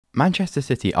Manchester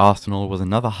City-Arsenal was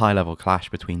another high-level clash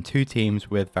between two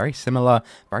teams with very similar,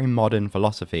 very modern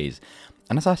philosophies.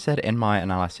 And as I said in my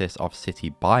analysis of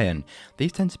City-Bayern,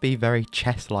 these tend to be very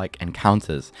chess-like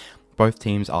encounters. Both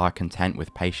teams are content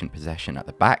with patient possession at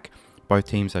the back, both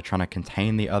teams are trying to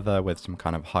contain the other with some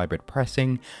kind of hybrid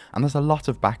pressing, and there's a lot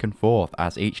of back and forth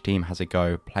as each team has a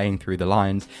go playing through the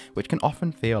lines, which can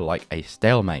often feel like a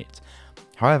stalemate.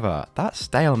 However, that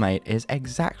stalemate is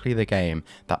exactly the game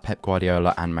that Pep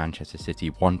Guardiola and Manchester City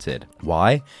wanted.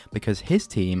 Why? Because his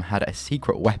team had a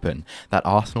secret weapon that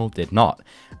Arsenal did not,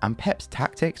 and Pep's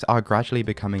tactics are gradually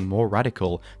becoming more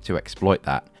radical to exploit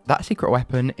that. That secret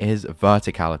weapon is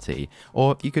verticality,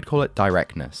 or you could call it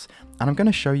directness, and I'm going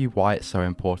to show you why it's so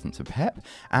important to Pep,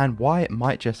 and why it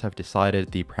might just have decided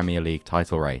the Premier League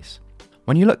title race.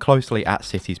 When you look closely at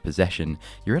City's possession,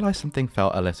 you realise something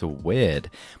felt a little weird.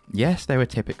 Yes, they were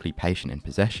typically patient in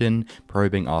possession,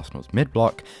 probing Arsenal's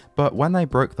mid-block, but when they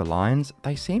broke the lines,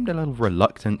 they seemed a little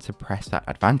reluctant to press that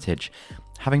advantage.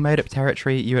 Having made up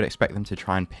territory, you would expect them to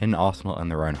try and pin Arsenal in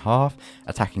their own half,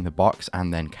 attacking the box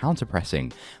and then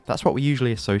counter-pressing. That's what we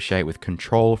usually associate with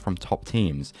control from top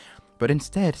teams. But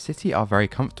instead, City are very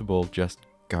comfortable just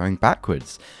going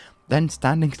backwards, then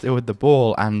standing still with the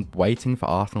ball and waiting for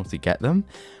Arsenal to get them.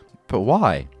 But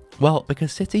why? Well,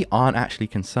 because City aren't actually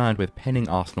concerned with pinning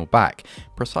Arsenal back,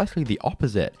 precisely the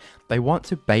opposite. They want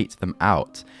to bait them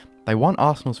out. They want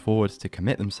Arsenal's forwards to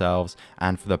commit themselves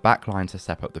and for the backline to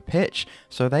step up the pitch,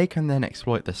 so they can then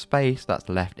exploit the space that's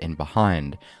left in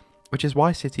behind. Which is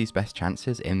why City's best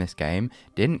chances in this game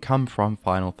didn't come from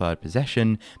final third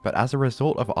possession, but as a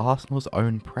result of Arsenal's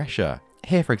own pressure.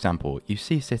 Here, for example, you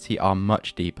see City are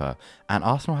much deeper, and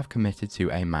Arsenal have committed to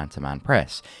a man-to-man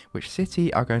press, which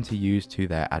City are going to use to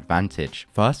their advantage.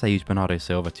 First, they use Bernardo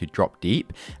Silva to drop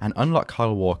deep and unlock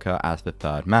Kyle Walker as the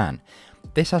third man.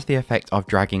 This has the effect of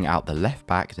dragging out the left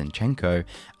back Zinchenko,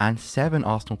 and 7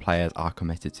 Arsenal players are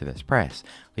committed to this press,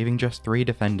 leaving just 3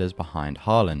 defenders behind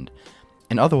Haaland.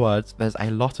 In other words, there's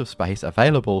a lot of space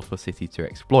available for City to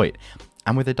exploit,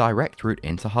 and with a direct route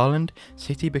into Haaland,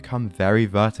 City become very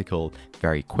vertical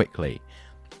very quickly.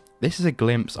 This is a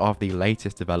glimpse of the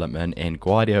latest development in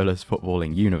Guardiola's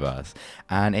footballing universe,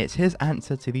 and it's his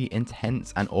answer to the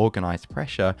intense and organised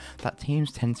pressure that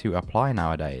teams tend to apply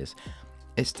nowadays.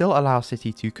 It still allows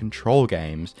City to control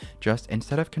games, just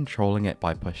instead of controlling it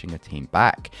by pushing a team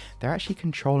back, they're actually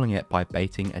controlling it by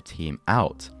baiting a team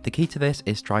out. The key to this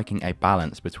is striking a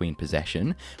balance between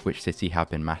possession, which City have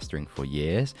been mastering for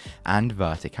years, and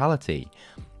verticality.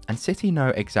 And City know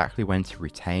exactly when to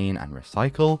retain and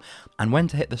recycle, and when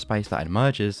to hit the space that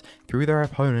emerges through their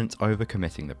opponents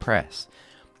overcommitting the press.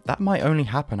 That might only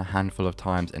happen a handful of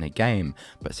times in a game,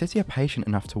 but City are patient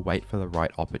enough to wait for the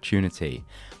right opportunity.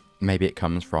 Maybe it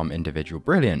comes from individual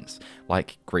brilliance,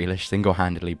 like Grealish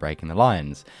single-handedly breaking the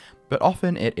lines, but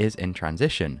often it is in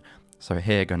transition. So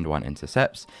here Gundogan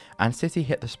intercepts, and City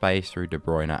hit the space through De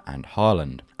Bruyne and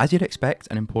Haaland. As you'd expect,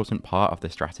 an important part of the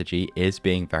strategy is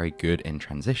being very good in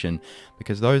transition,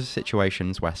 because those are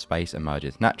situations where space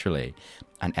emerges naturally.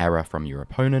 An error from your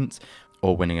opponent,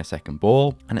 or winning a second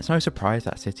ball, and it's no surprise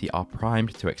that City are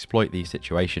primed to exploit these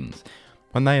situations.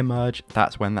 When they emerge,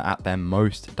 that's when they're at their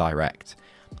most direct.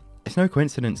 It's no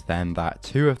coincidence then that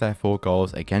 2 of their 4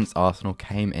 goals against Arsenal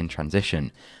came in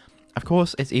transition. Of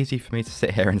course, it's easy for me to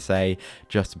sit here and say,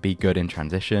 just be good in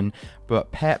transition,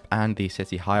 but Pep and the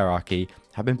City hierarchy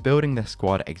have been building their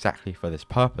squad exactly for this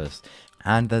purpose,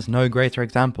 and there's no greater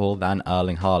example than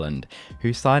Erling Haaland,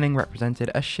 whose signing represented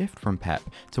a shift from Pep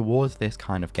towards this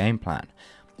kind of game plan.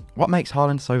 What makes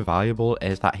Haaland so valuable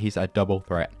is that he's a double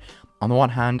threat. On the one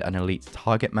hand, an elite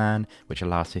target man, which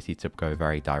allows City to go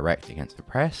very direct against the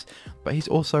press, but he's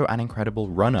also an incredible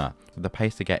runner, with the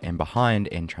pace to get in behind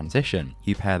in transition.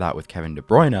 You pair that with Kevin De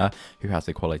Bruyne, who has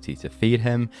the quality to feed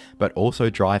him, but also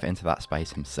drive into that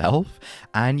space himself,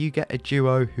 and you get a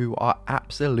duo who are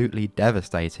absolutely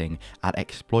devastating at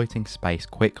exploiting space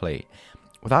quickly.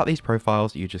 Without these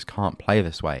profiles, you just can't play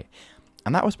this way.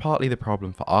 And that was partly the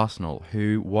problem for Arsenal,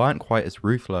 who weren't quite as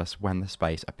ruthless when the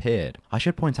space appeared. I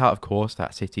should point out, of course,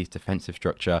 that City's defensive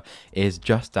structure is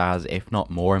just as, if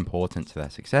not more important to their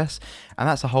success, and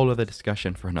that's a whole other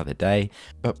discussion for another day.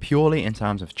 But purely in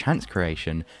terms of chance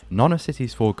creation, none of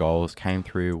City's 4 goals came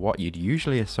through what you'd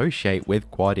usually associate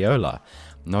with Guardiola.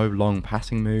 No long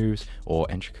passing moves or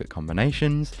intricate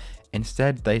combinations.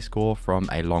 Instead, they score from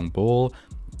a long ball,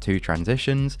 2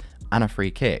 transitions, and a free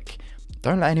kick.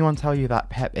 Don't let anyone tell you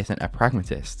that Pep isn't a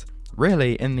pragmatist.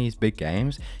 Really, in these big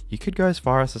games, you could go as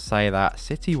far as to say that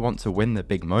City want to win the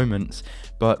big moments,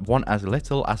 but want as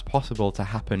little as possible to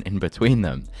happen in between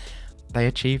them. They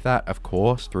achieve that, of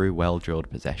course, through well-drilled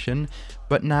possession,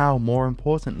 but now, more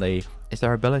importantly, is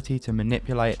their ability to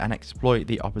manipulate and exploit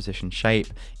the opposition shape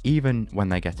even when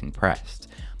they're getting pressed.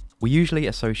 We usually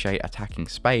associate attacking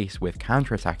space with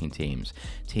counter-attacking teams,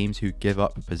 teams who give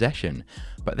up possession,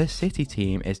 but this City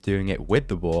team is doing it with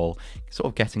the ball, sort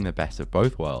of getting the best of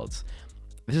both worlds.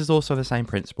 This is also the same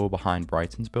principle behind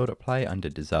Brighton's build-up play under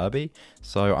De Zerbi,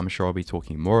 so I'm sure I'll be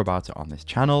talking more about it on this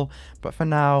channel, but for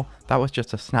now, that was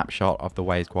just a snapshot of the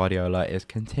ways Guardiola is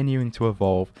continuing to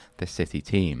evolve this City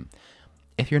team.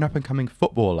 If you're an up-and-coming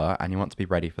footballer and you want to be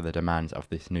ready for the demands of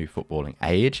this new footballing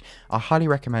age, I highly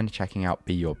recommend checking out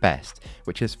Be Your Best,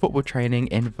 which is football training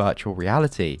in virtual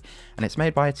reality, and it's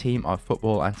made by a team of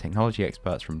football and technology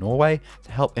experts from Norway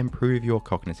to help improve your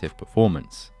cognitive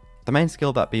performance. The main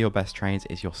skill that Be Your Best trains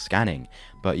is your scanning,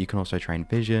 but you can also train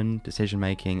vision, decision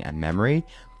making, and memory.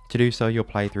 To do so, you'll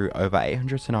play through over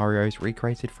 800 scenarios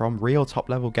recreated from real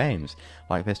top-level games,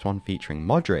 like this one featuring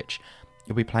Modric.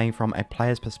 You'll be playing from a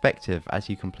player's perspective as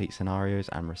you complete scenarios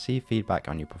and receive feedback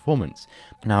on your performance.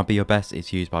 Now, Be Your Best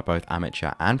is used by both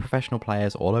amateur and professional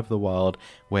players all over the world,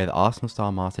 with Arsenal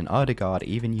star Martin Odegaard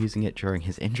even using it during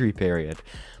his injury period.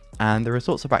 And the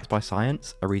results are backed by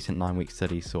science. A recent 9-week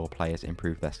study saw players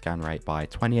improve their scan rate by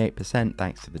 28%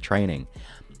 thanks to the training.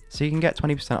 So you can get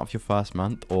 20% off your first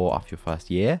month or off your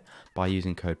first year by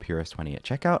using code PURIST20 at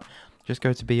checkout. Just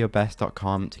go to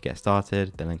beyourbest.com to get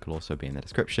started. The link will also be in the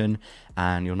description,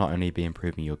 and you'll not only be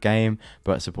improving your game,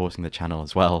 but supporting the channel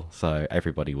as well, so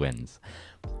everybody wins.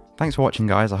 Thanks for watching,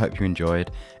 guys. I hope you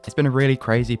enjoyed. It's been a really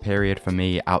crazy period for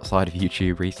me outside of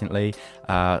YouTube recently,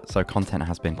 so content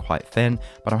has been quite thin,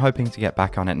 but I'm hoping to get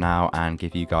back on it now and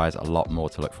give you guys a lot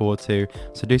more to look forward to.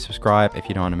 So do subscribe if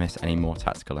you don't want to miss any more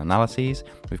tactical analyses.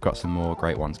 We've got some more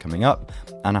great ones coming up,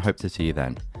 and I hope to see you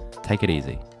then. Take it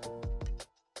easy.